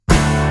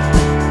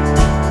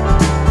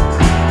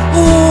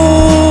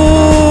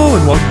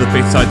the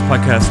Faith Sides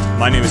Podcast.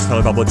 My name is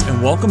Tyler Bublitz,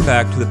 and welcome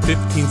back to the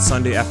 15th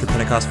Sunday after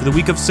Pentecost for the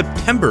week of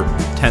September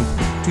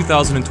 10th,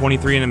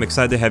 2023, and I'm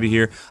excited to have you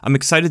here. I'm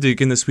excited to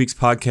begin this week's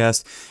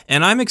podcast,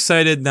 and I'm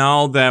excited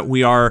now that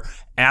we are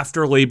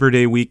after Labor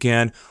Day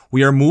weekend.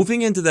 We are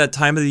moving into that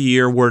time of the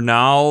year where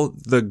now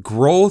the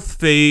growth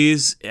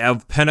phase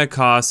of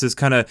Pentecost is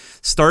kind of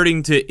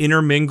starting to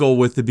intermingle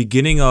with the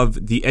beginning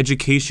of the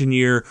education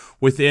year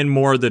within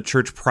more of the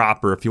church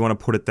proper, if you want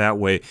to put it that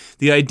way.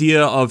 The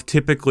idea of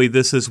typically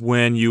this is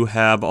when you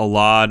have a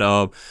lot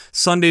of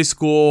Sunday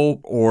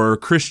school or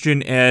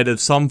Christian ed of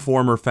some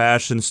form or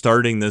fashion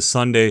starting this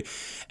Sunday.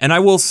 And I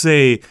will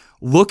say,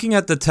 looking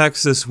at the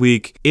text this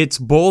week, it's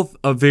both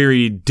a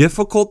very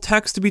difficult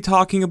text to be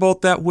talking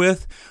about that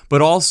with,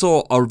 but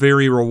also a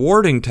very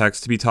rewarding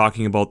text to be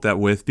talking about that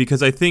with,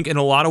 because I think in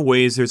a lot of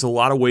ways, there's a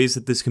lot of ways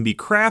that this can be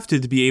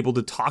crafted to be able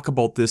to talk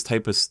about this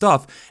type of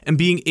stuff and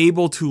being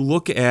able to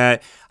look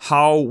at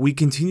how we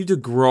continue to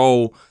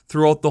grow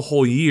throughout the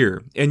whole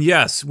year. And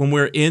yes, when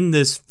we're in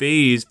this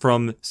phase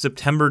from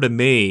September to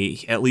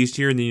May, at least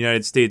here in the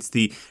United States,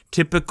 the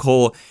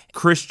typical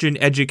Christian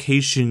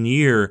education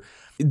year,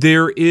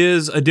 there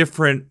is a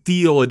different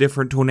feel, a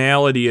different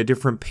tonality, a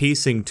different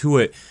pacing to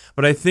it.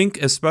 But I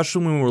think,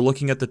 especially when we're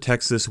looking at the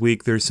text this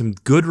week, there's some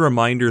good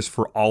reminders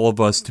for all of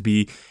us to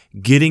be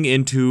getting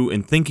into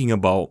and thinking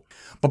about.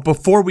 But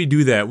before we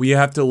do that, we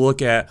have to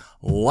look at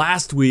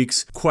last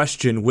week's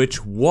question,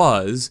 which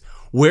was,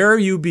 where are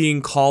you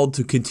being called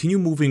to continue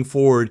moving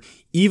forward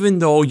even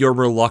though you're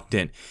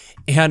reluctant?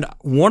 And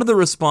one of the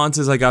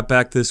responses I got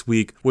back this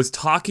week was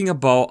talking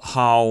about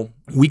how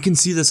we can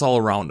see this all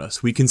around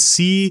us. We can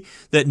see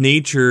that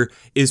nature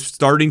is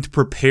starting to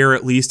prepare,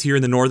 at least here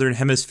in the Northern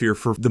Hemisphere,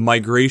 for the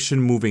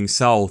migration moving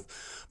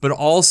south. But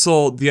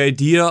also the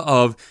idea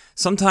of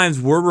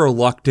sometimes we're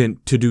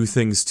reluctant to do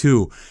things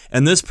too.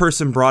 And this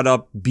person brought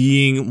up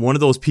being one of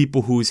those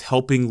people who's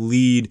helping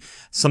lead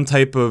some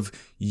type of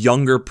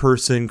younger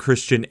person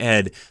Christian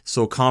ed.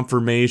 So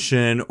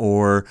confirmation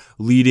or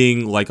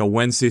leading like a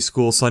Wednesday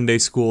school, Sunday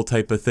school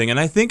type of thing. And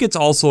I think it's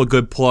also a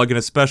good plug, and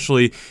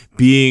especially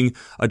being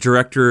a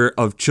director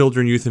of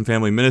children, youth, and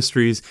family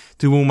ministries,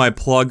 to whom I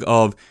plug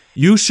of,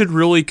 you should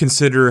really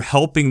consider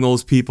helping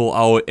those people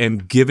out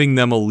and giving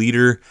them a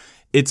leader.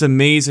 It's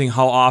amazing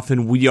how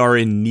often we are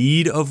in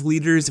need of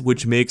leaders,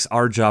 which makes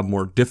our job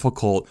more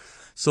difficult.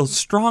 So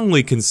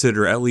strongly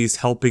consider at least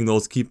helping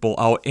those people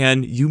out,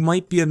 and you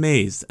might be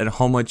amazed at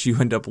how much you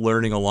end up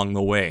learning along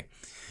the way.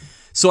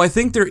 So I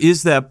think there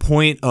is that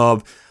point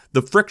of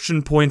the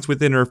friction points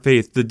within our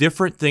faith, the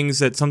different things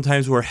that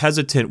sometimes we're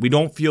hesitant, we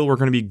don't feel we're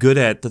going to be good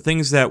at, the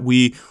things that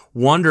we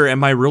wonder,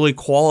 am I really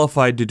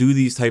qualified to do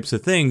these types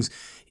of things,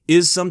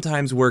 is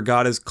sometimes where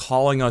God is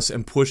calling us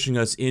and pushing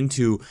us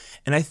into.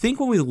 And I think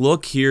when we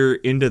look here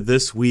into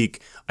this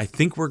week, I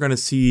think we're going to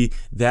see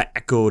that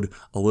echoed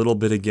a little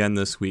bit again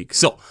this week.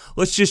 So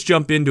let's just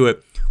jump into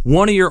it.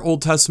 One of your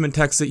Old Testament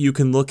texts that you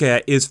can look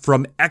at is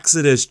from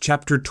Exodus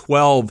chapter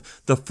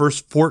 12, the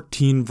first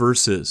 14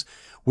 verses.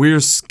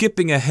 We're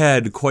skipping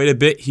ahead quite a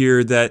bit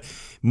here that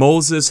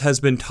Moses has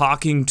been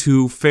talking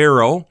to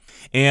Pharaoh,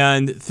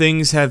 and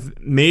things have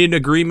made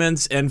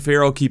agreements and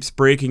Pharaoh keeps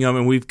breaking them,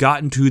 and we've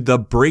gotten to the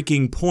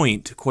breaking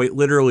point, quite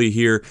literally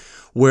here,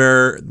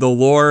 where the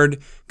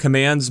Lord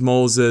commands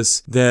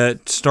Moses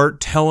that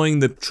start telling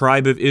the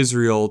tribe of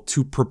Israel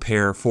to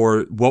prepare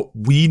for what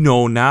we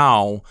know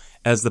now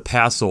as the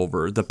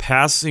Passover, the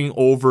passing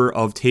over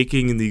of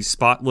taking these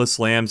spotless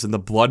lambs and the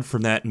blood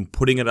from that and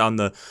putting it on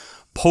the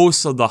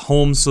posts of the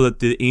home so that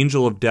the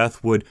angel of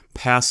death would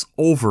pass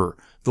over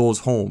those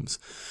homes.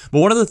 But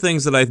one of the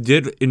things that I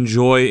did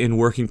enjoy in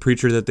Working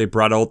Preacher that they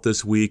brought out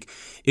this week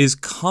is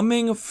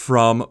coming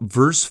from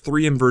verse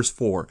 3 and verse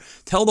 4.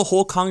 Tell the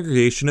whole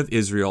congregation of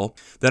Israel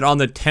that on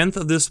the 10th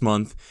of this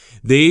month,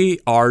 they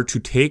are to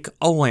take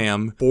a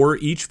lamb for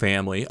each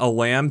family, a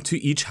lamb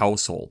to each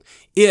household.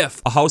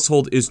 If a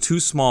household is too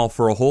small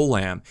for a whole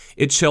lamb,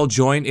 it shall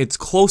join its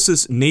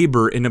closest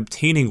neighbor in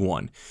obtaining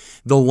one.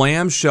 The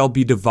lamb shall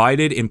be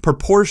divided in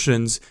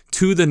proportions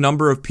to the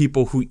number of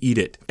people who eat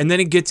it. And then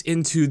it gets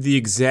into the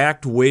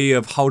exact way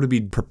of how to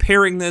be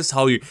preparing this,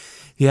 how you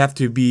have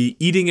to be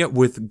eating it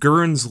with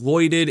gurns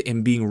loaded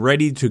and being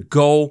ready to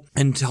go,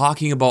 and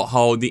talking about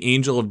how the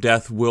angel of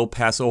death will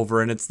pass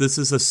over. And this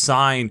is a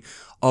sign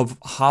of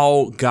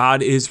how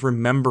God is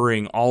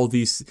remembering all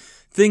these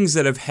things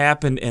that have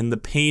happened and the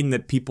pain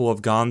that people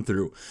have gone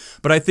through.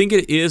 But I think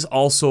it is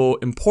also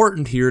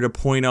important here to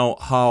point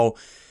out how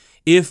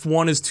if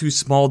one is too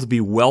small, to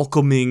be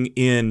welcoming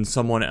in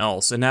someone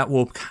else. And that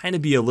will kind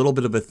of be a little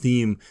bit of a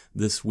theme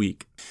this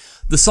week.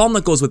 The psalm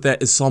that goes with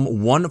that is Psalm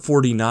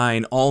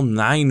 149, all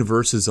 9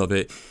 verses of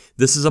it.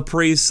 This is a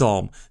praise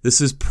psalm. This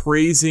is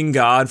praising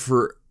God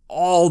for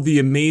all the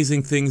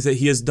amazing things that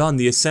he has done,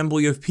 the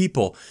assembly of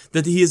people,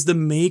 that he is the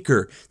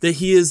maker, that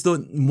he is the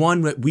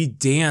one that we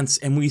dance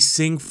and we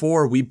sing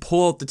for. We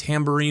pull out the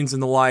tambourines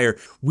and the lyre.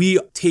 We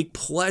take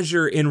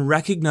pleasure in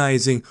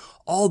recognizing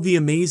all the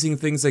amazing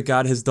things that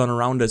God has done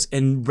around us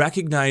and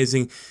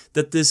recognizing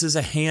that this is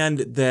a hand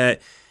that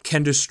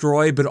can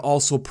destroy, but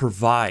also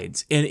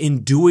provides. And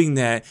in doing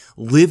that,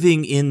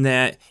 living in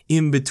that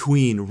in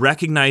between,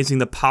 recognizing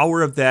the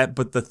power of that,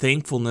 but the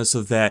thankfulness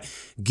of that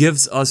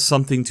gives us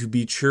something to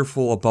be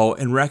cheerful about,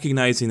 and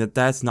recognizing that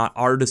that's not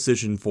our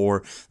decision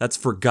that's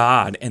for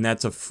God, and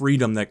that's a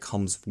freedom that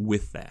comes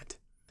with that.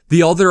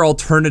 The other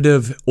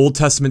alternative Old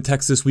Testament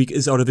text this week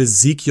is out of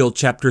Ezekiel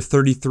chapter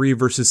 33,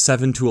 verses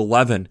 7 to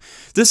 11.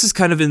 This is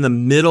kind of in the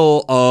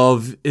middle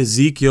of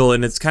Ezekiel,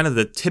 and it's kind of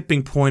the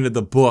tipping point of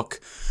the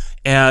book,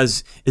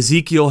 as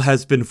Ezekiel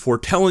has been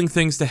foretelling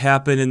things to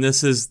happen, and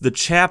this is the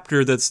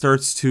chapter that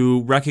starts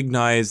to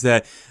recognize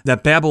that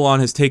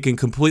Babylon has taken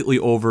completely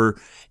over,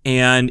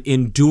 and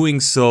in doing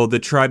so, the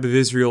tribe of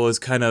Israel is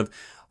kind of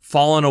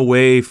fallen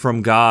away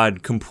from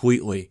God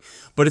completely.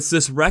 But it's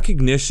this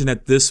recognition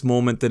at this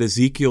moment that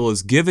Ezekiel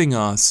is giving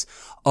us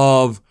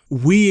of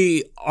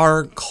we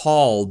are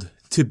called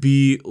to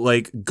be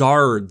like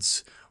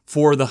guards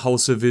for the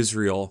house of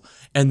Israel,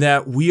 and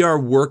that we are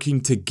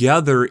working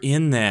together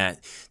in that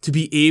to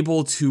be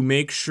able to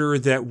make sure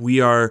that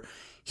we are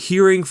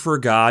hearing for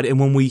God,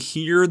 and when we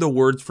hear the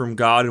words from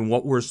God and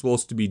what we're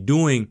supposed to be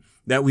doing,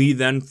 that we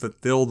then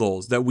fulfill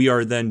those, that we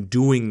are then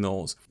doing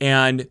those.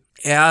 And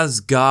as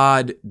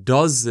God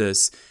does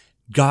this,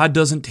 God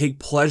doesn't take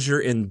pleasure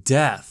in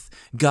death.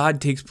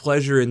 God takes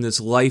pleasure in this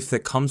life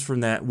that comes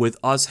from that, with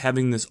us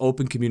having this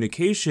open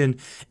communication,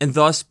 and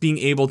thus being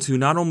able to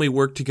not only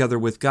work together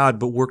with God,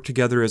 but work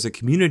together as a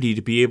community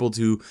to be able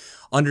to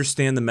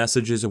understand the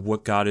messages of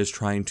what God is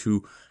trying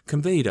to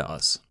convey to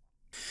us.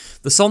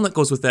 The psalm that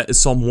goes with that is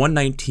Psalm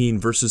 119,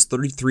 verses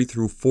 33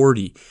 through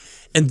 40.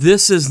 And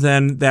this is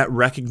then that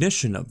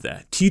recognition of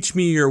that. Teach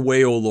me your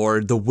way, O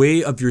Lord, the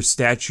way of your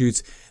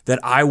statutes, that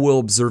I will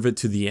observe it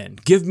to the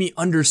end. Give me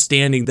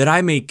understanding that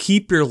I may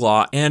keep your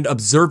law and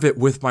observe it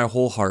with my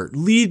whole heart.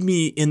 Lead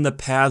me in the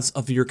paths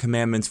of your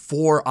commandments,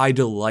 for I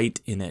delight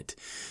in it.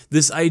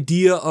 This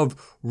idea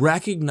of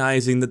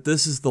recognizing that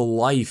this is the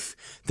life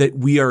that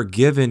we are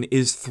given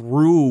is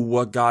through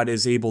what God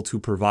is able to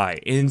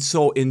provide. And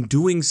so in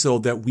doing so,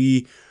 that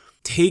we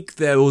take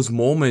those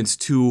moments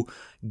to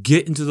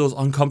get into those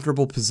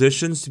uncomfortable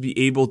positions, to be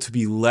able to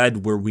be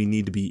led where we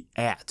need to be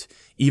at,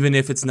 even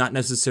if it's not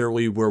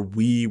necessarily where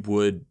we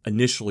would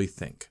initially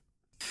think.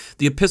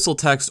 The epistle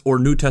text or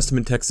New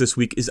Testament text this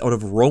week is out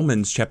of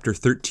Romans chapter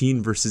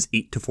 13, verses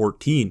 8 to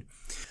 14.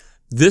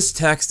 This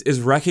text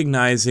is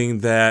recognizing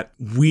that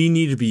we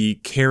need to be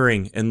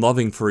caring and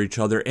loving for each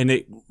other, and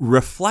it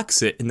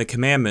reflects it in the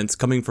commandments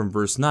coming from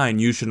verse 9.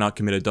 You should not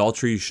commit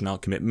adultery, you should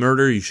not commit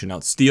murder, you should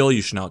not steal,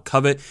 you should not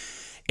covet,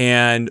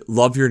 and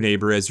love your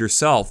neighbor as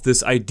yourself.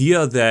 This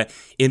idea that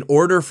in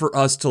order for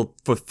us to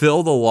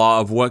fulfill the law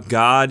of what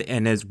God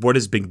and as what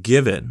has been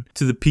given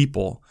to the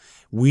people,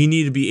 we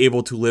need to be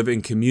able to live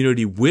in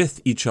community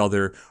with each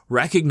other,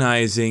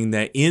 recognizing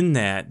that in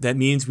that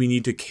means we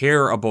need to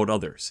care about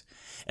others.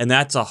 And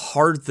that's a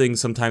hard thing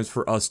sometimes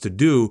for us to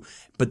do,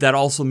 but that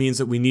also means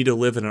that we need to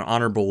live in an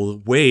honorable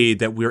way,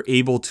 that we're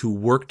able to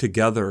work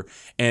together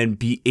and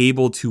be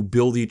able to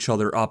build each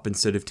other up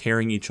instead of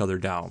tearing each other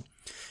down.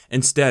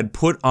 Instead,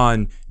 put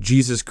on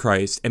Jesus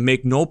Christ and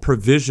make no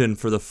provision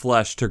for the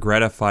flesh to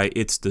gratify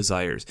its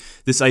desires.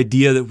 This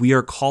idea that we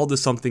are called to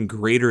something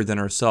greater than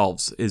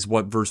ourselves is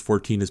what verse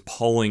 14 is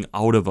pulling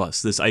out of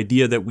us. This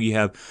idea that we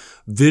have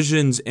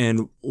visions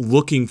and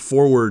looking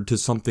forward to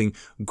something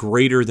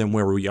greater than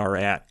where we are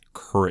at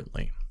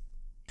currently.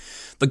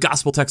 The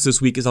gospel text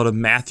this week is out of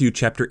Matthew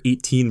chapter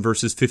 18,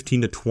 verses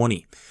 15 to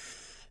 20.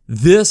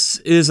 This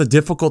is a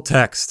difficult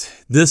text.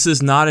 This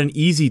is not an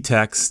easy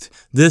text.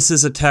 This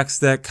is a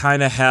text that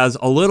kind of has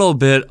a little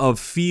bit of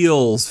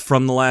feels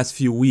from the last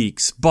few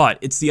weeks, but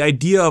it's the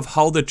idea of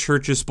how the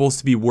church is supposed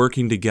to be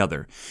working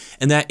together.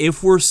 And that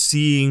if we're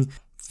seeing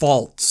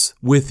faults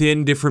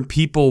within different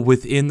people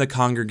within the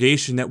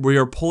congregation, that we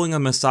are pulling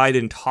them aside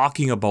and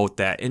talking about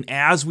that. And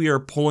as we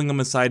are pulling them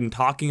aside and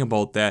talking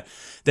about that,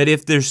 that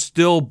if there's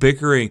still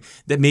bickering,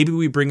 that maybe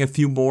we bring a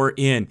few more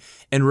in,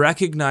 and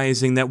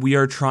recognizing that we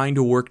are trying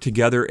to work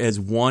together as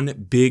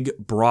one big,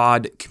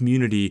 broad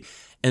community.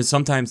 And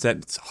sometimes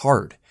that's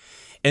hard.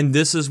 And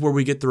this is where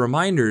we get the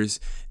reminders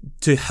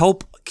to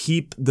help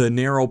keep the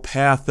narrow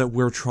path that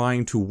we're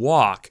trying to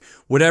walk.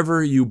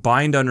 Whatever you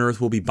bind on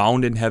earth will be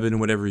bound in heaven, and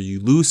whatever you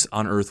loose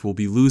on earth will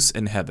be loose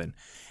in heaven.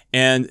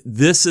 And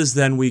this is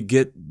then we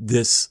get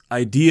this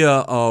idea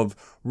of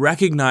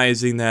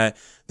recognizing that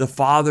the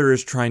Father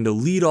is trying to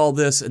lead all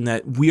this and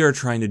that we are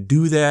trying to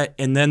do that.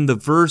 And then the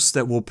verse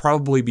that will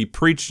probably be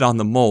preached on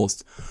the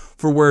most,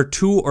 for where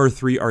 2 or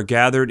 3 are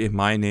gathered in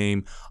my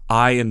name,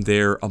 I am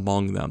there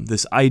among them.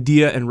 This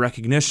idea and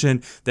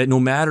recognition that no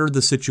matter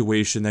the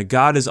situation, that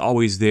God is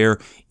always there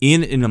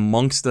in and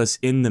amongst us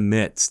in the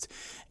midst.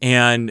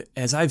 And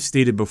as I've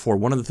stated before,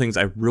 one of the things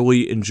I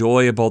really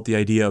enjoy about the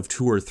idea of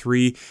 2 or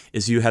 3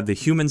 is you have the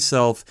human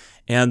self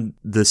and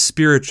the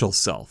spiritual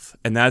self.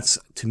 And that's,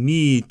 to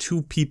me,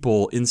 2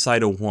 people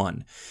inside of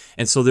one.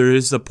 And so there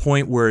is a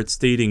point where it's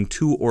stating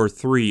 2 or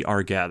 3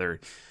 are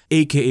gathered.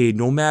 AKA,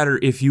 no matter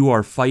if you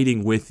are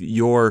fighting with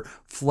your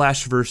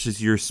flesh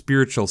versus your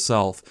spiritual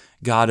self,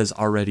 God is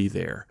already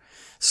there.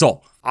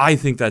 So I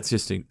think that's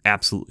just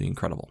absolutely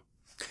incredible.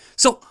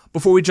 So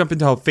before we jump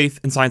into how faith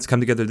and science come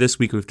together this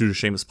week, we have to do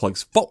shameless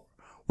plugs for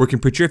Working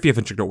Preacher. If you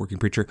haven't checked out Working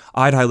Preacher,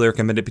 I'd highly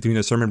recommend it. Between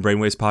the Sermon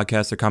Brainwaves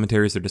podcast, their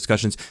commentaries, their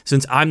discussions.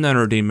 Since I'm not an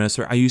ordained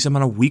minister, I use them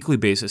on a weekly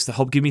basis to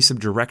help give me some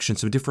direction,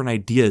 some different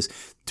ideas,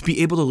 to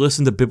be able to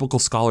listen to biblical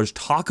scholars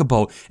talk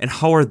about and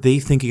how are they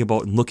thinking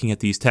about and looking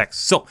at these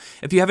texts. So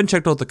if you haven't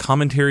checked out the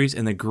commentaries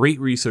and the great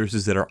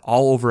resources that are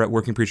all over at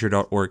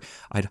workingpreacher.org,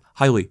 I'd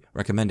highly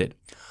recommend it.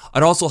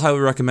 I'd also highly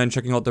recommend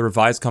checking out the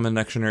Revised Common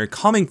Lectionary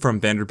coming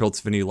from Vanderbilt's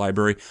Divinity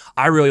Library.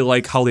 I really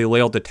like how they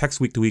lay out the text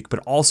week to week, but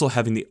also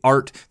having the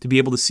art to be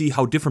able to see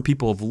how different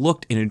people have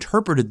looked and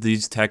interpreted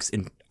these texts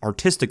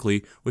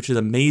artistically, which is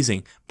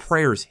amazing.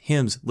 Prayers,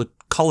 hymns,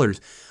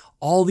 colors,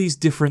 all these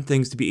different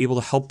things to be able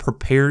to help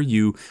prepare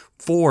you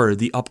for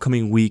the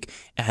upcoming week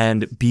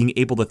and being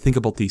able to think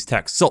about these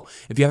texts. So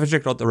if you haven't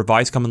checked out the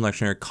Revised Common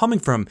Lectionary coming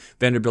from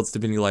Vanderbilt's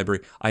Divinity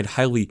Library, I'd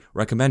highly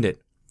recommend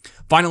it.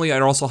 Finally,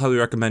 I'd also highly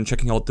recommend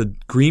checking out the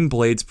Green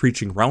Blades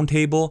Preaching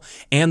Roundtable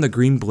and the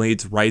Green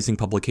Blades Rising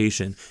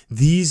publication.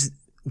 These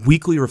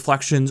weekly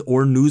reflections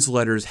or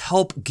newsletters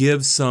help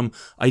give some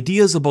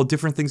ideas about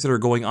different things that are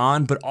going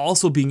on, but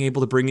also being able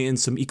to bring in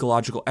some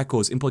ecological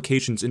echoes,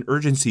 implications, and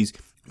urgencies,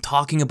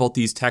 talking about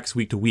these texts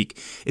week to week.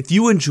 If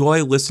you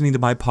enjoy listening to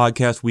my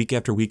podcast week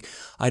after week,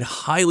 I'd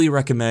highly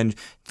recommend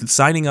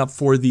signing up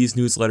for these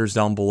newsletters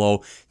down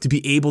below to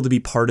be able to be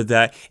part of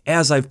that.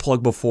 As I've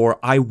plugged before,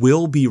 I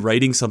will be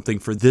writing something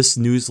for this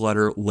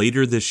newsletter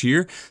later this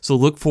year, so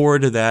look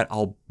forward to that.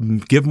 I'll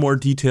give more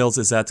details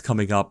as that's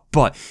coming up,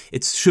 but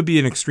it should be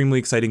an extremely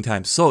exciting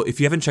time. So if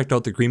you haven't checked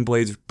out the Green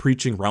Blades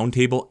Preaching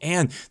Roundtable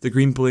and the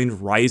Green Blades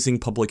Rising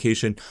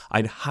publication,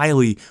 I'd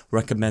highly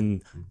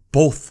recommend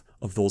both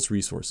of those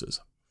resources.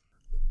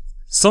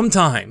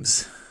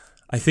 Sometimes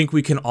I think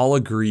we can all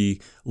agree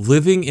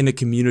living in a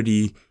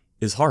community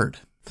is hard.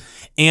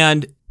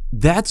 And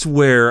that's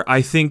where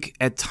I think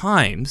at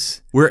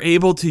times we're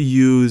able to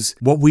use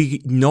what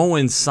we know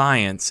in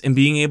science and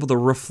being able to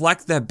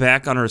reflect that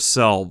back on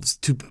ourselves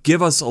to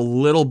give us a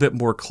little bit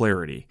more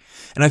clarity.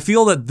 And I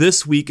feel that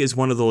this week is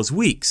one of those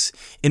weeks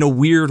in a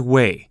weird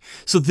way.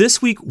 So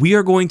this week we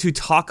are going to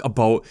talk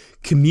about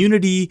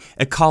community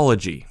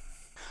ecology.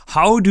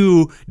 How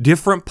do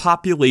different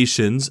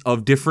populations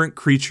of different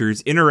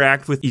creatures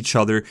interact with each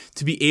other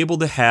to be able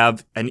to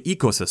have an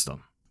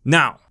ecosystem?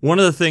 Now, one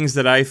of the things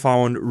that I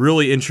found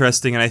really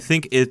interesting, and I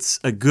think it's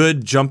a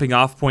good jumping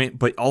off point,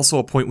 but also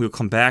a point we'll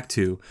come back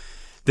to,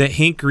 that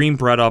Hank Green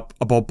brought up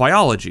about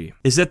biology,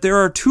 is that there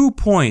are 2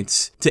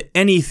 points to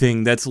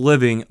anything that's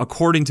living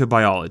according to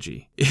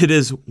biology. It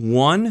is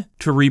 1,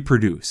 to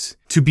reproduce,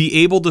 to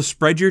be able to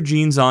spread your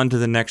genes on to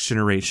the next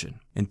generation.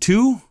 And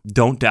 2,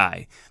 don't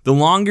die. The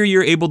longer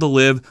you're able to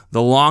live,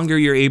 the longer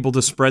you're able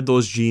to spread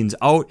those genes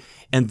out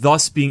and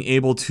thus being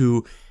able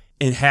to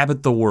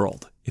inhabit the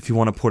world, if you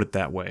want to put it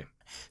that way.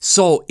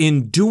 So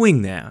in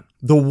doing that,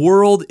 the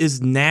world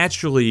is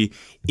naturally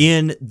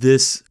in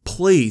this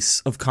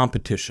place of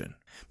competition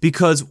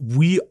because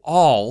we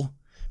all,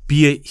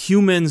 be it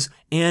humans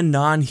and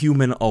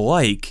non-human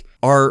alike,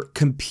 are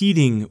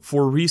competing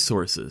for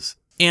resources.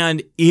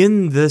 And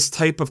in this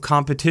type of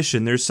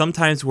competition, there's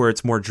sometimes where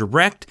it's more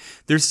direct,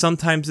 there's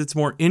sometimes it's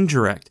more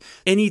indirect.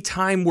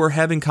 Anytime we're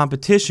having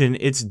competition,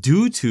 it's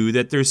due to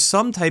that there's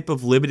some type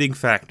of limiting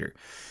factor.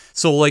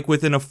 So like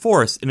within a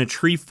forest, and a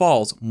tree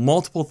falls,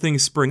 multiple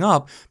things spring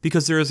up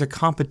because there is a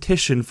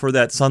competition for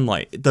that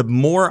sunlight. The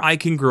more I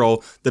can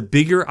grow, the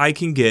bigger I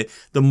can get,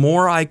 the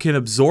more I can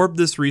absorb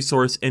this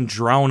resource and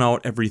drown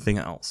out everything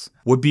else.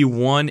 Would be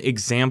one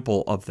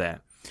example of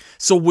that.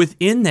 So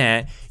within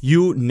that,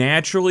 you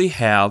naturally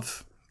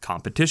have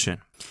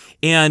competition.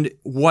 And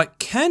what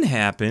can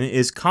happen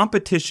is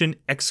competition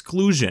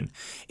exclusion,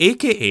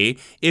 aka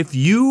if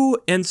you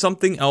and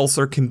something else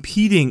are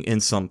competing in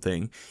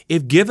something,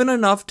 if given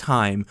enough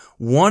time,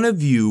 one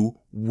of you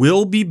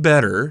will be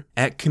better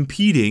at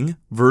competing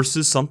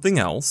versus something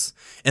else,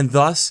 and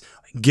thus,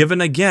 given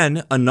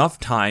again enough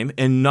time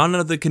and none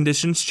of the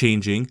conditions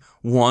changing,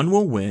 one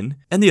will win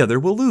and the other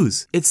will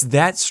lose. It's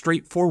that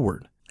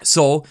straightforward.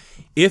 So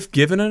if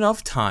given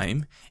enough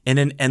time and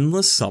an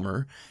endless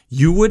summer,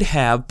 you would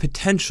have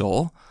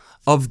potential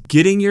of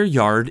getting your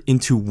yard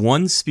into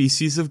one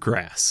species of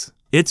grass.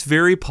 It's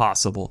very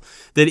possible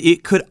that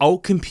it could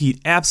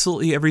outcompete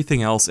absolutely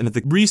everything else, and if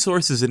the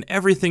resources and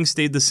everything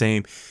stayed the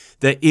same,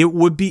 that it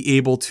would be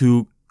able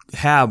to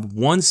have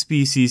one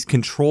species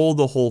control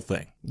the whole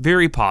thing.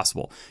 Very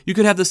possible. You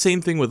could have the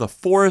same thing with a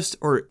forest,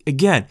 or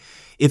again,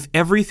 if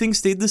everything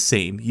stayed the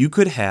same, you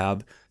could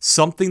have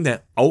something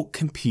that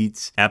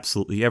outcompetes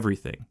absolutely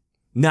everything.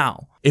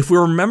 Now, if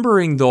we're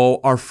remembering,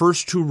 though, our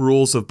first 2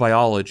 rules of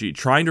biology,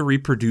 trying to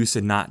reproduce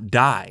and not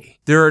die,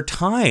 there are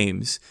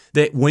times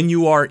that when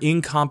you are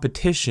in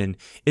competition,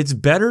 it's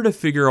better to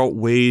figure out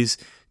ways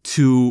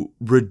to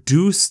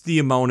reduce the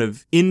amount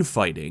of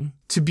infighting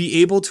to be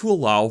able to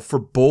allow for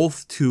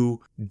both to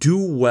do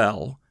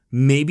well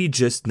maybe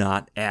just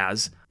not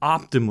as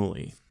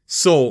optimally.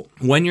 So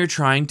when you're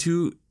trying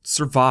to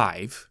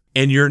survive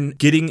and you're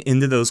getting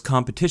into those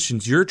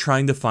competitions, you're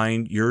trying to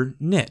find your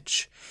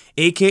niche,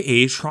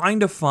 aka trying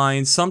to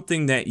find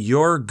something that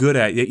you're good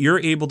at, that you're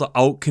able to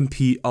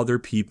outcompete other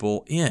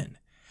people in.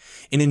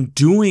 And in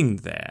doing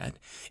that,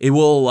 it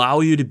will allow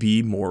you to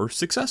be more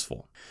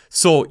successful.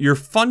 So your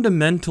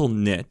fundamental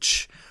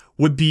niche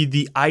would be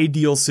the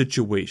ideal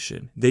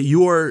situation that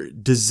you are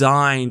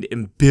designed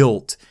and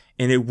built,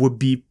 and it would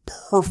be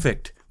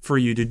perfect for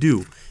you to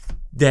do.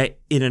 That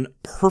in a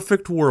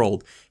perfect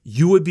world,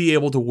 you would be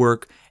able to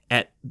work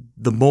at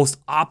the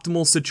most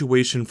optimal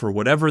situation for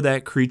whatever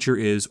that creature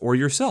is or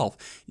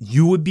yourself.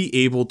 You would be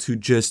able to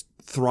just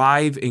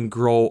thrive and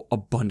grow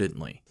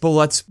abundantly. But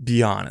let's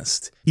be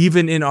honest,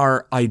 even in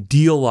our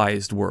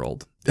idealized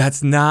world,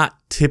 that's not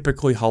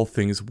typically how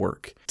things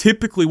work.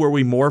 Typically where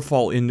we more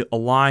fall into a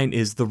line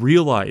is the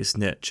realized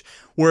niche,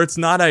 where it's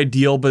not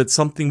ideal, but it's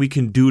something we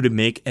can do to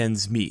make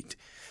ends meet.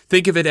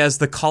 Think of it as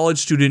the college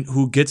student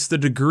who gets the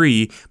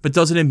degree but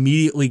doesn't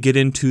immediately get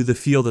into the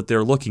field that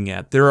they're looking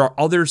at. There are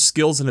other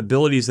skills and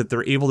abilities that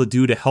they're able to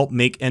do to help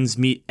make ends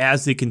meet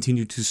as they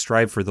continue to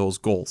strive for those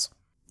goals.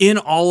 In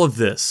all of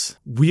this,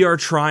 we are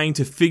trying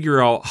to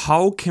figure out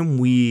how can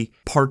we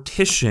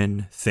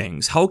partition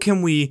things? How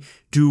can we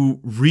do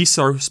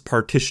resource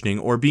partitioning,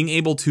 or being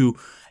able to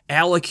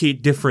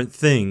allocate different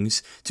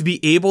things to be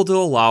able to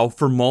allow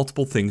for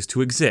multiple things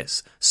to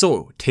exist.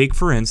 So take,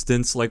 for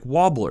instance, like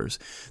wobblers.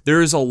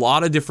 There's a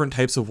lot of different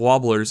types of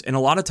wobblers, and a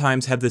lot of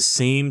times have the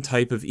same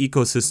type of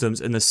ecosystems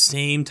and the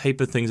same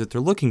type of things that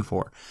they're looking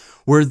for.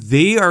 Where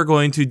they are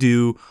going to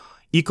do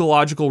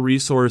ecological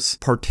resource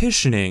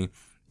partitioning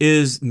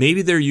is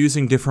maybe they're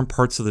using different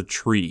parts of the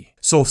tree.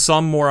 So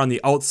some more on the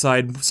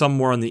outside, some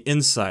more on the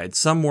inside,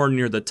 some more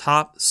near the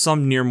top,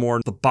 some near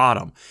more the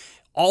bottom.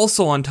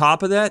 Also on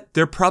top of that,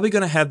 they're probably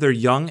going to have their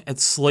young at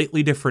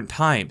slightly different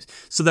times,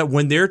 so that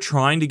when they're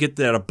trying to get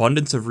that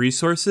abundance of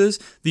resources,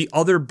 the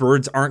other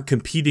birds aren't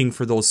competing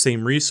for those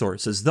same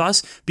resources,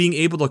 thus being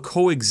able to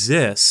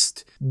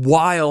coexist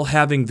while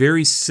having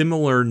very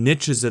similar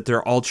niches that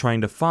they're all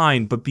trying to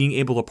find, but being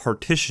able to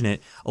partition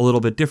it a little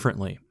bit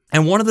differently.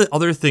 And one of the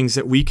other things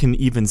that we can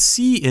even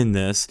see in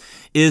this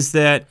is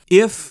that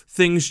if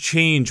things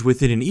change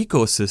within an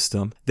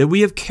ecosystem, that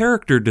we have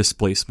character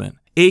displacement.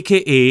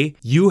 AKA,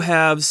 you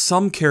have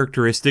some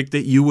characteristic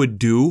that you would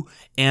do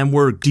and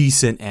were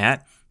decent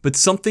at, but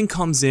something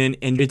comes in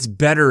and it's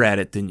better at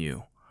it than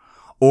you.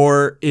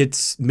 Or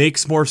it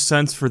makes more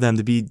sense for them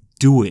to be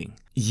doing.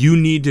 You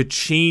need to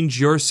change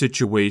your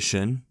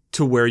situation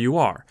to where you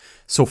are.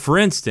 So for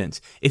instance,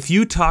 if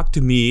you talk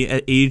to me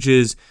at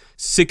ages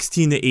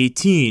 16 to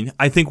 18,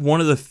 I think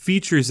one of the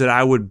features that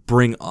I would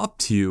bring up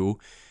to you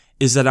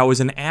is that I was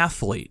an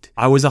athlete.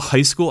 I was a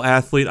high school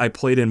athlete. I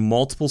played in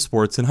multiple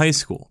sports in high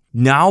school.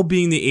 Now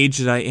being the age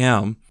that I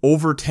am,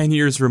 over 10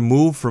 years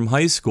removed from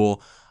high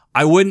school,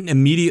 I wouldn't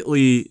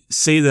immediately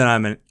say that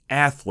I'm an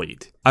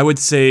athlete. I would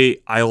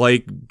say I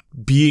like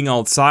being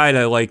outside,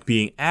 I like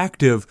being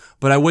active,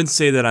 but I wouldn't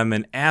say that I'm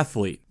an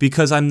athlete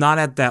because I'm not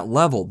at that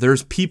level.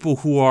 There's people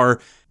who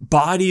are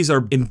bodies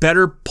are in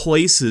better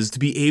places to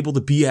be able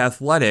to be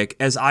athletic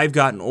as I've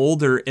gotten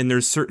older, and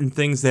there's certain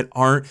things that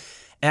aren't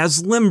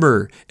as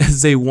limber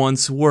as they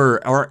once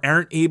were, or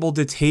aren't able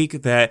to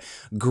take that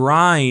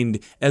grind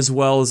as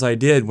well as I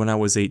did when I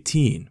was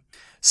 18.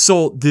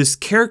 So this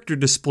character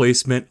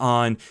displacement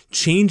on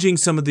changing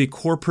some of the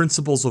core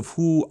principles of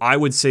who I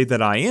would say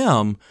that I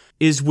am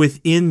is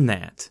within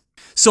that.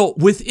 So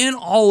within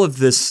all of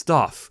this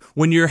stuff,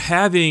 when you're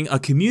having a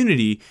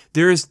community,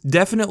 there's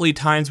definitely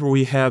times where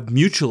we have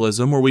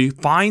mutualism, where we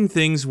find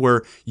things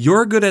where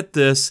you're good at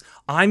this,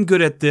 I'm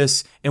good at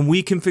this, and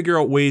we can figure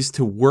out ways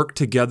to work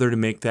together to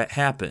make that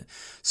happen.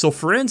 So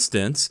for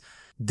instance,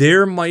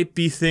 there might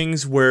be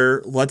things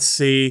where, let's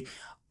say,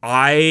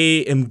 I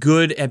am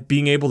good at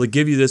being able to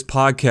give you this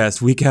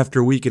podcast week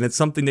after week, and it's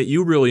something that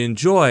you really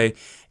enjoy.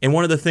 And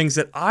one of the things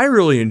that I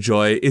really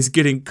enjoy is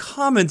getting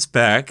comments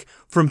back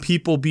from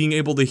people being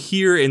able to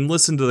hear and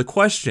listen to the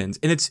questions.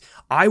 And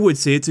I would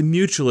say it's a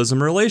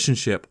mutualism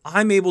relationship.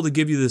 I'm able to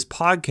give you this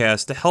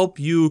podcast to help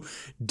you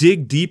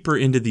dig deeper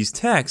into these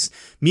texts.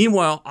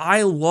 Meanwhile,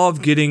 I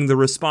love getting the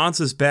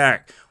responses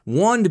back.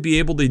 One, to be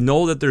able to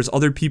know that there's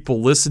other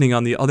people listening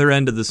on the other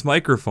end of this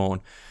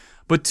microphone.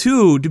 But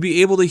two, to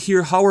be able to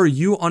hear how are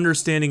you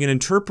understanding and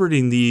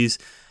interpreting these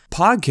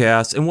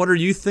podcasts, and what are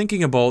you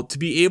thinking about, to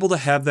be able to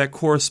have that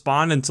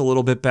correspondence a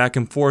little bit back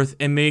and forth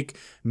and make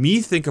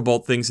me think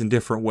about things in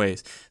different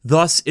ways.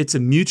 Thus, it's a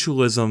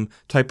mutualism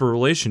type of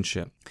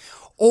relationship.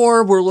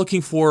 Or we're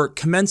looking for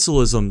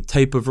commensalism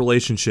type of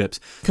relationships.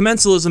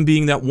 Commensalism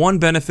being that one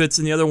benefits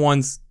and the other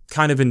one's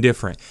kind of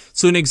indifferent.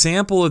 So an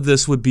example of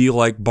this would be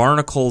like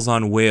barnacles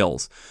on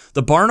whales.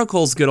 The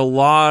barnacles get a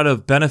lot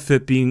of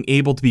benefit being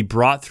able to be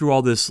brought through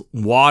all this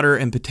water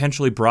and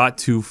potentially brought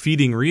to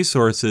feeding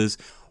resources,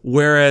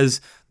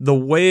 whereas the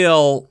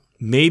whale,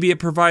 maybe it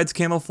provides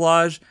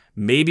camouflage,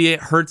 maybe it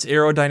hurts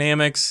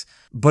aerodynamics,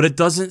 but it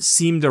doesn't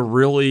seem to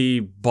really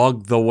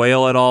bug the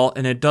whale at all,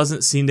 and it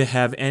doesn't seem to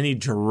have any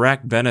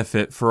direct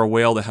benefit for a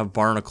whale to have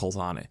barnacles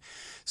on it.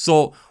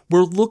 So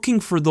we're looking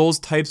for those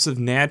types of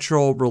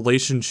natural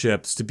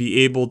relationships to be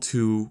able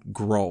to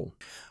grow.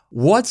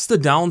 What's the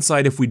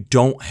downside if we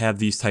don't have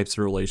these types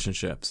of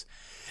relationships?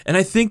 And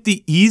I think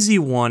the easy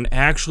one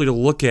actually to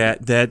look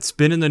at that's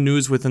been in the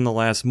news within the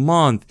last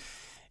month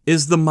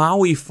is the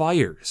Maui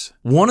fires.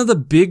 One of the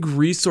big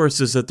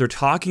resources that they're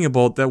talking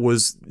about that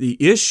was the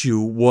issue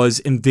was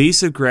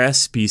invasive grass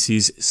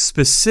species,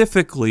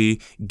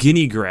 specifically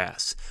guinea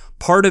grass.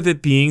 Part of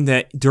it being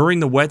that during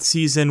the wet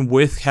season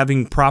with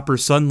having proper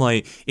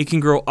sunlight, it can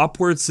grow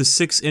upwards to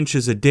 6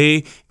 inches a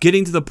day,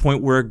 getting to the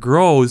point where it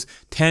grows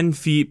 10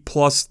 feet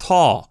plus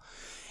tall.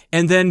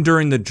 And then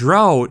during the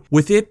drought,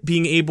 with it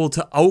being able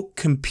to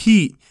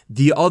outcompete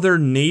the other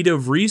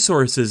native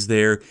resources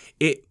there,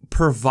 it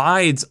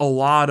provides a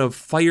lot of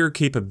fire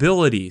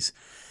capabilities.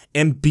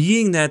 And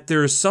being that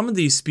there's some of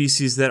these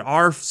species that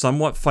are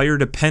somewhat fire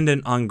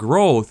dependent on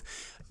growth,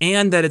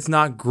 and that it's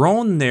not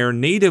grown there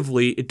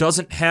natively, it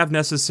doesn't have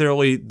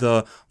necessarily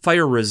the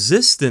fire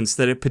resistance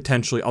that it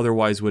potentially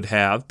otherwise would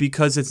have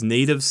because it's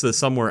native to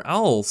somewhere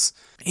else,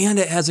 and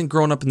it hasn't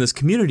grown up in this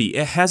community.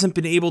 It hasn't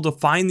been able to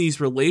find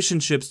these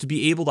relationships to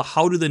be able to,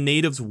 how do the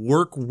natives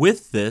work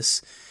with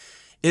this?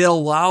 It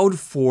allowed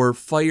for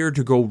fire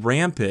to go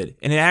rampant,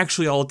 and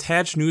I'll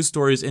attach news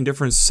stories and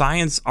different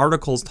science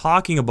articles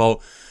talking about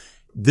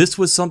this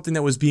was something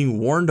that was being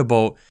warned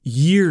about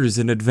years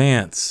in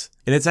advance.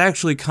 And it's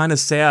actually kind of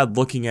sad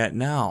looking at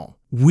now.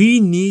 We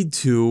need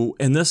to,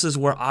 and this is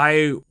where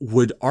I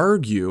would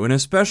argue, and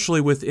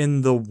especially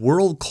within the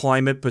world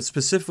climate, but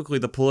specifically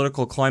the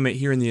political climate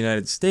here in the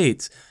United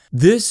States,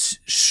 this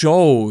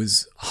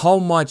shows how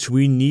much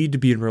we need to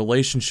be in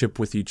relationship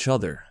with each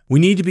other. We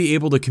need to be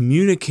able to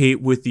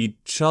communicate with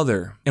each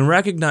other and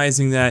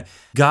recognizing that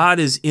God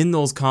is in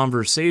those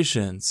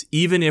conversations,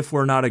 even if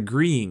we're not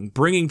agreeing,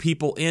 bringing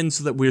people in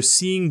so that we're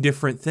seeing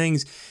different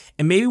things.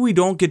 And maybe we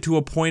don't get to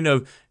a point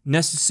of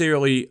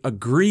necessarily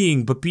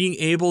agreeing, but being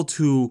able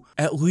to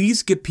at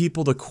least get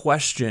people to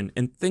question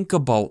and think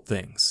about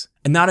things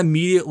and not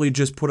immediately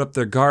just put up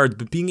their guard,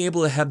 but being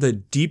able to have the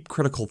deep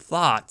critical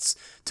thoughts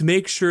to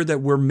make sure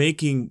that we're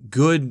making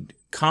good,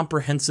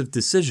 comprehensive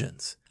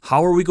decisions.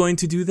 How are we going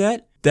to do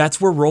that?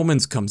 That's where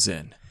Romans comes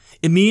in.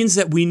 It means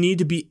that we need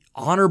to be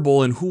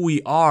honorable in who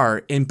we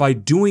are, and by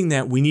doing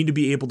that, we need to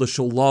be able to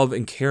show love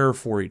and care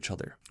for each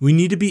other. We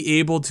need to be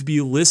able to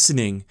be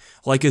listening,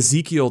 like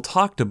Ezekiel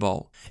talked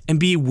about, and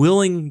be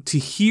willing to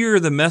hear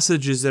the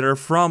messages that are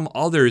from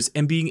others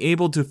and being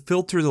able to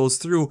filter those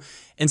through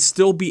and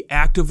still be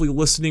actively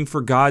listening for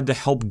God to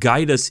help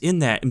guide us in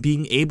that and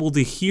being able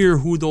to hear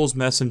who those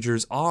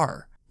messengers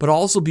are. But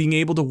also being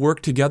able to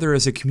work together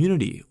as a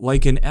community,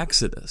 like in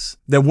Exodus.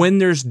 That when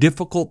there's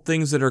difficult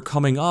things that are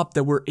coming up,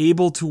 that we're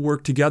able to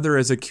work together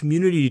as a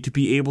community to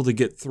be able to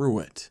get through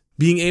it.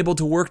 Being able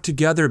to work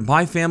together,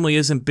 my family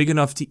isn't big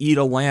enough to eat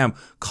a lamb,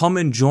 come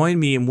and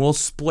join me and we'll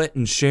split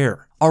and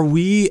share. Are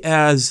we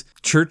as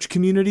church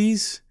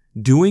communities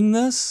doing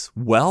this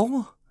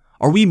well?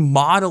 Are we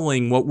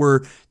modeling what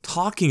we're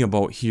talking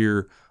about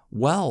here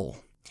well?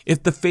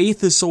 If the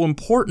faith is so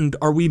important,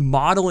 are we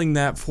modeling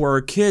that for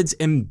our kids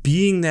and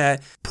being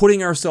that,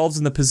 putting ourselves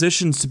in the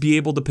positions to be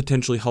able to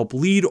potentially help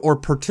lead or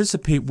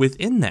participate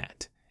within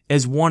that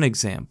as one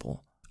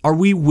example? Are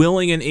we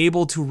willing and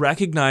able to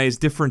recognize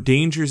different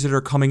dangers that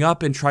are coming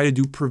up and try to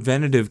do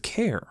preventative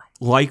care,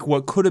 like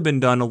what could have been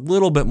done a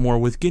little bit more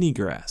with guinea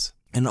grass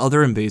and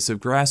other invasive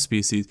grass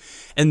species?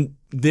 And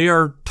they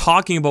are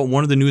talking about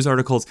one of the news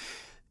articles.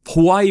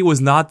 Hawaii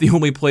was not the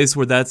only place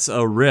where that's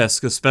a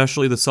risk,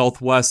 especially the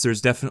Southwest. There's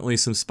definitely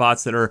some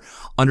spots that are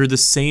under the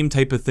same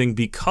type of thing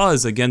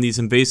because, again, these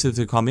invasives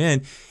have come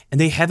in and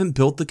they haven't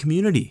built the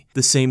community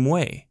the same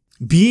way.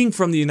 Being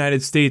from the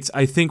United States,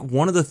 I think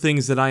one of the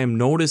things that I am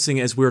noticing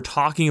as we're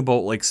talking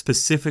about like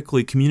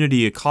specifically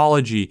community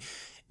ecology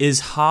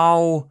is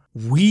how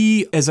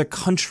we as a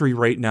country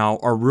right now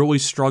are really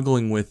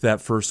struggling with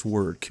that first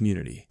word,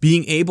 community.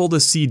 Being able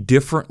to see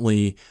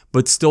differently,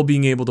 but still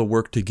being able to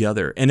work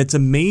together. And it's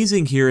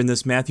amazing here in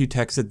this Matthew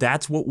text that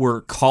that's what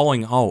we're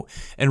calling out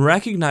and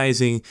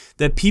recognizing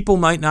that people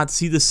might not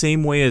see the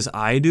same way as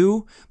I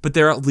do, but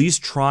they're at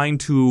least trying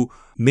to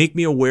make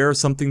me aware of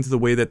something to the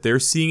way that they're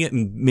seeing it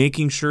and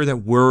making sure that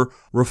we're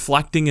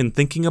reflecting and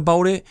thinking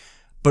about it.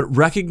 But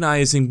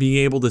recognizing, being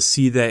able to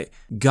see that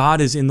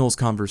God is in those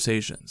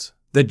conversations,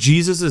 that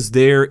Jesus is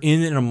there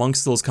in and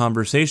amongst those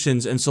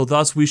conversations, and so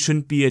thus we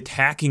shouldn't be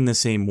attacking the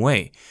same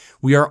way.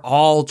 We are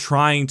all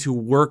trying to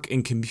work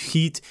and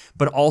compete,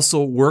 but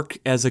also work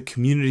as a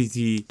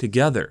community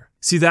together.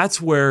 See,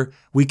 that's where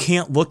we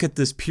can't look at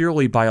this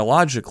purely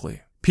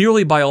biologically.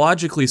 Purely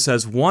biologically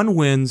says one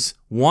wins,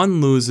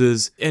 one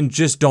loses, and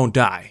just don't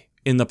die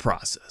in the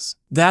process.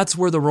 That's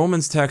where the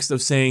Romans text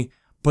of saying,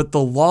 but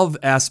the love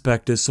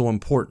aspect is so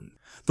important.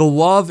 the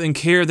love and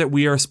care that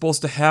we are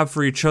supposed to have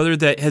for each other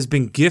that has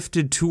been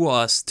gifted to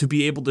us to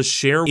be able to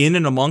share in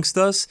and amongst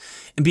us,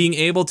 and being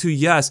able to,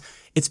 yes,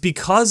 it's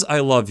because I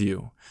love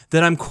you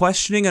that I'm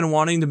questioning and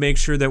wanting to make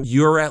sure that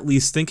you're at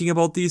least thinking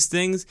about these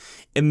things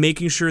and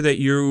making sure that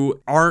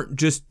you aren't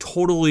just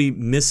totally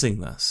missing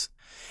this.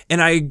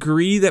 And I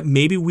agree that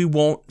maybe we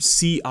won't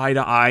see eye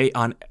to eye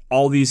on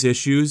all these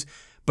issues,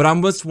 but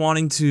I'm just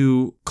wanting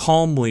to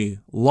calmly,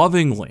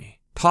 lovingly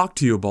talk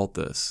to you about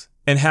this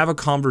and have a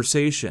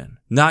conversation,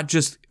 not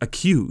just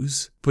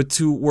accuse, but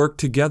to work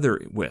together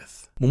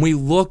with. When we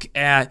look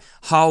at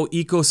how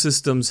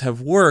ecosystems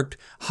have worked,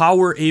 how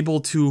we're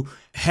able to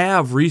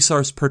have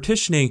resource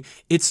partitioning,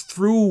 it's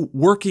through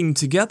working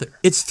together.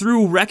 It's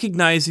through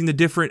recognizing the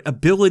different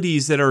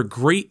abilities that are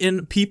great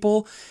in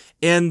people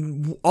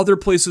and other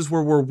places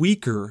where we're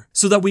weaker,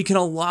 so that we can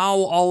allow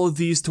all of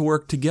these to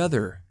work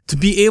together, to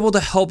be able to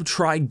help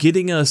try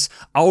getting us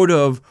out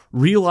of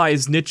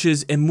realized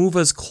niches and move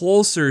us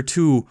closer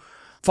to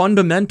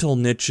fundamental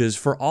niches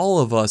for all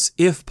of us,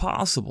 if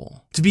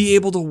possible, to be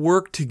able to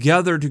work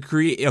together to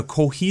create a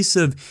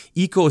cohesive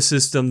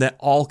ecosystem that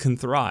all can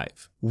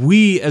thrive.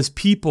 We as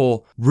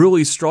people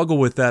really struggle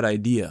with that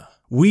idea.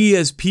 We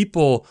as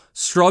people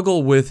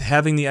struggle with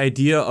having the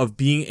idea of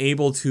being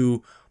able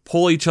to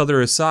pull each other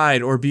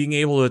aside or being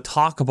able to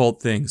talk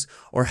about things,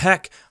 or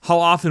heck, how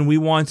often we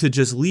want to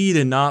just lead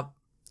and not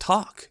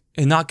talk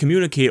and not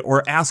communicate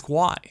or ask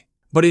why.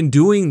 But in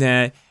doing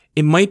that,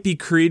 it might be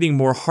creating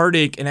more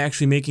heartache and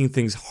actually making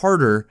things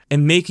harder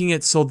and making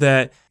it so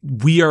that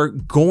we are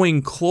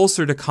going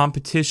closer to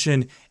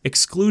competition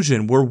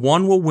exclusion, where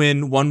one will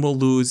win, one will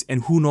lose,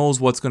 and who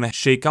knows what's going to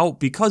shake out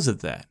because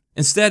of that.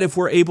 Instead, if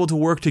we're able to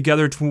work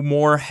together to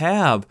more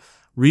have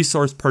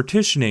resource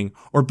partitioning,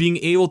 or being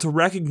able to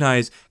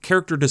recognize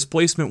character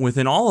displacement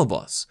within all of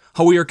us,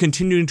 how we are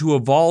continuing to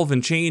evolve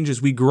and change as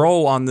we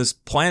grow on this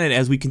planet,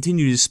 as we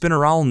continue to spin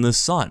around the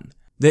sun,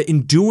 that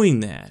in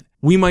doing that,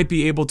 we might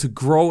be able to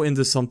grow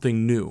into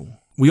something new.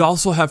 We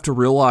also have to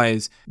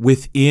realize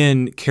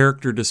within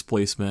character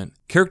displacement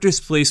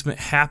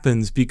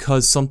happens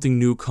because something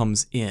new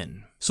comes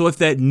in. So if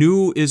that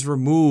new is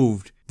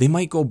removed, they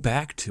might go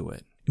back to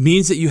it. It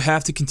means that you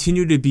have to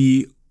continue to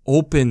be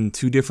open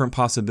to different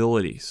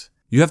possibilities.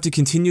 You have to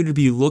continue to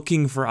be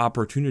looking for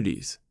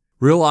opportunities.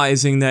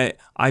 Realizing that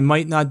I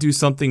might not do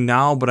something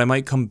now, but I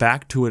might come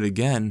back to it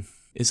again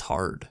is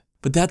hard.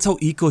 But that's how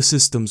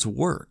ecosystems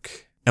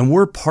work. And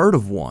we're part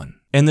of one.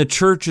 And the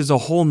church is a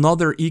whole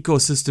nother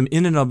ecosystem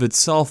in and of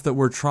itself that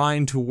we're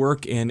trying to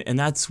work in, and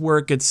that's where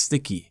it gets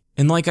sticky.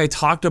 And like I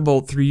talked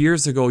about 3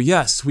 years ago,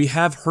 yes, we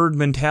have herd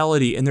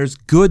mentality, and there's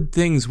good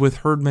things with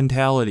herd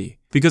mentality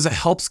because it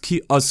helps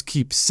us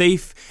keep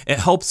safe, it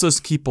helps us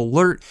keep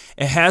alert,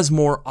 it has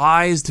more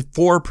eyes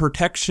for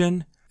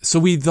protection. So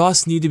we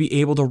thus need to be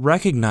able to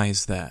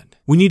recognize that.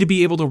 We need to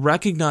be able to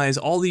recognize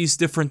all these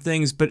different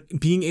things, but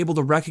being able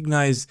to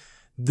recognize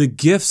the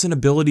gifts and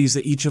abilities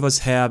that each of us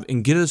have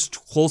and get us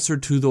closer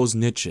to those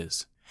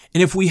niches.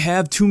 And if we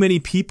have too many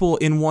people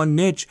in one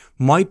niche,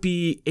 might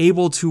be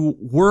able to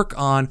work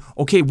on,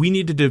 okay, we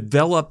need to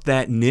develop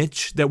that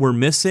niche that we're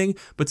missing,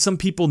 but some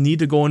people need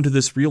to go into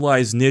this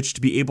realized niche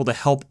to be able to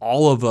help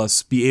all of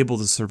us be able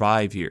to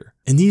survive here.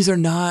 And these are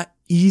not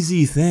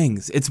easy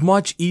things. It's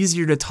much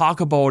easier to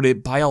talk about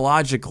it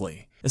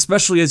biologically.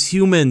 Especially as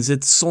humans,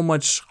 it's so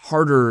much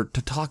harder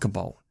to talk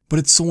about, but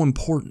it's so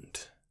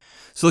important.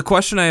 So the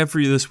question I have for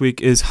you this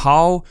week is,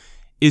 how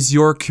is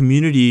your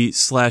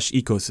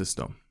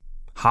community/ecosystem?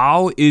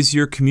 How is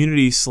your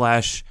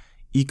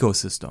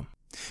community/ecosystem?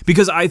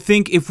 Because I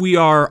think if we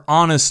are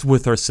honest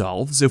with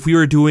ourselves, if we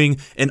were doing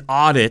an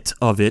audit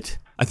of it,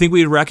 I think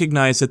we'd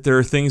recognize that there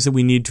are things that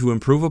we need to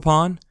improve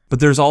upon,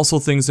 but there's also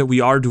things that we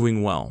are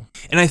doing well.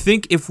 And I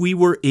think if we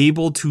were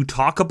able to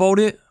talk about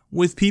it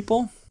with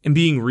people and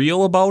being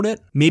real about it,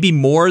 maybe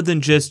more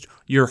than just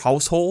your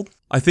household,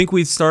 I think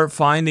we'd start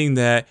finding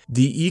that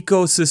the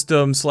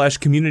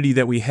ecosystem/community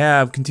that we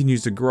have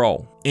continues to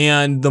grow.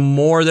 And the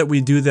more that we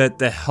do that,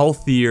 the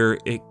healthier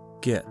it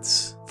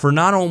gets. For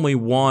not only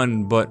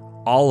one, but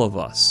all of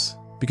us.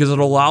 Because it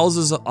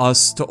allows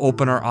us to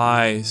open our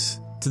eyes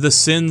to the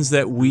sins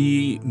that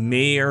we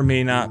may or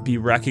may not be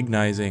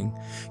recognizing,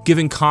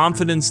 giving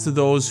confidence to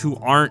those who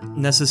aren't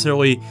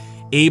necessarily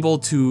able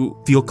to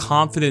feel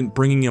confident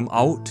bringing them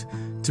out,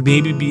 to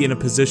maybe be in a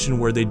position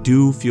where they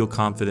do feel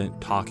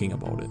confident talking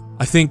about it.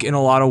 I think in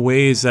a lot of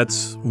ways,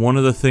 that's one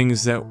of the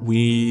things that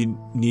we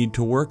need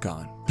to work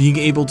on. Being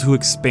able to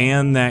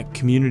expand that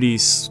community,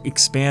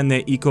 expand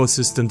that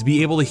ecosystem, to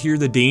be able to hear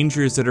the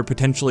dangers that are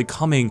potentially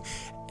coming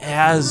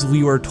as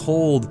we were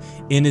told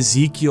in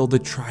Ezekiel to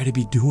try to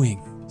be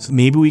doing. So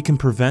maybe we can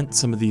prevent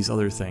some of these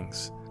other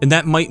things. And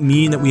that might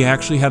mean that we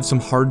actually have some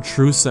hard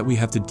truths that we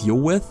have to deal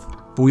with,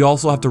 but we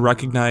also have to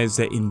recognize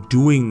that in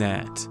doing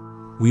that,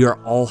 we are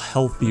all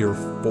healthier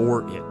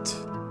for it.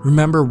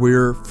 Remember,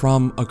 we're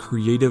from a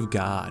creative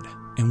God,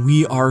 and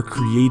we are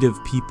creative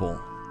people.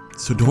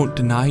 So don't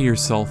deny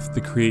yourself the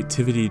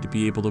creativity to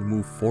be able to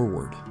move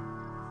forward,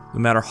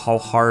 no matter how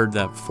hard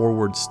that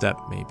forward step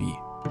may be.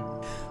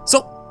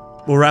 So,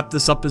 we'll wrap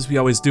this up as we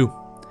always do.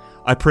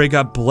 I pray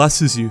God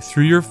blesses you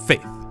through your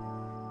faith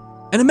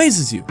and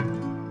amazes you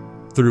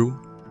through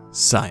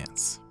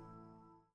science.